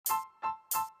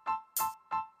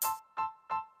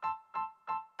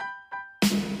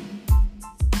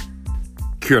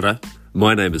Kia ora,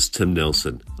 my name is Tim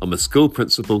Nelson. I'm a school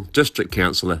principal, district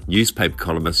counsellor, newspaper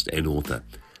columnist and author.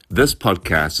 This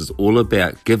podcast is all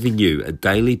about giving you a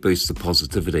daily boost of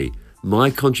positivity, my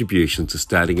contribution to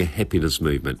starting a happiness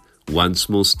movement, one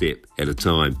small step at a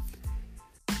time.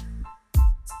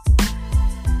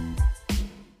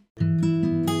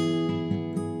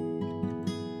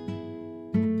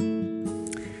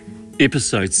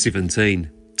 Episode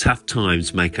 17, Tough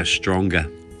Times Make Us Stronger.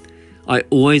 I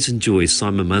always enjoy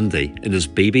Simon Mundy in his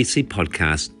BBC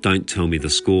podcast, Don't Tell Me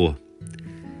the Score.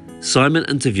 Simon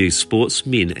interviews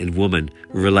sportsmen and women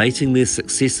relating their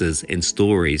successes and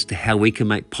stories to how we can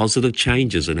make positive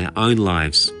changes in our own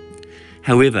lives.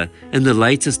 However, in the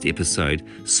latest episode,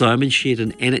 Simon shared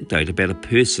an anecdote about a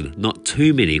person not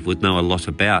too many would know a lot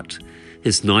about,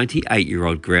 his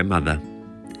 98-year-old grandmother.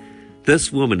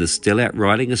 This woman is still out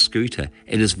riding a scooter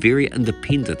and is very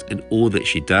independent in all that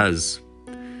she does.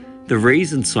 The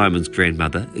reason Simon's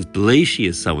grandmother believes she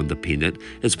is so independent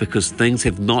is because things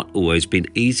have not always been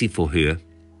easy for her.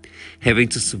 Having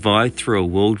to survive through a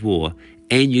world war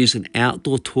and use an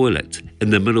outdoor toilet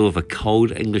in the middle of a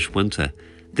cold English winter,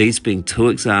 these being two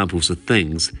examples of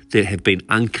things that have been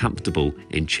uncomfortable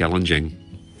and challenging.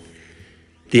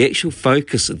 The actual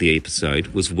focus of the episode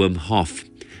was Wim Hof,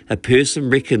 a person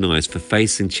recognised for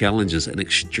facing challenges in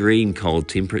extreme cold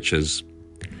temperatures.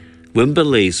 Wim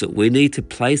believes that we need to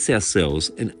place ourselves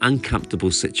in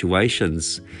uncomfortable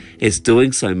situations, as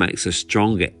doing so makes us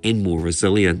stronger and more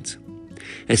resilient,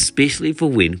 especially for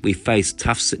when we face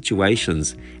tough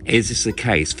situations, as is the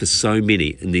case for so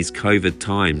many in these COVID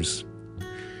times.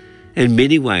 In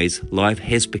many ways, life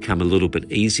has become a little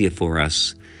bit easier for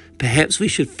us. Perhaps we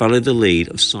should follow the lead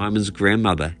of Simon's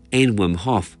grandmother and Wim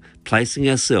Hof, placing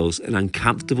ourselves in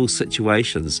uncomfortable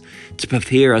situations to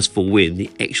prepare us for when the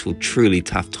actual truly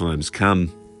tough times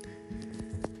come.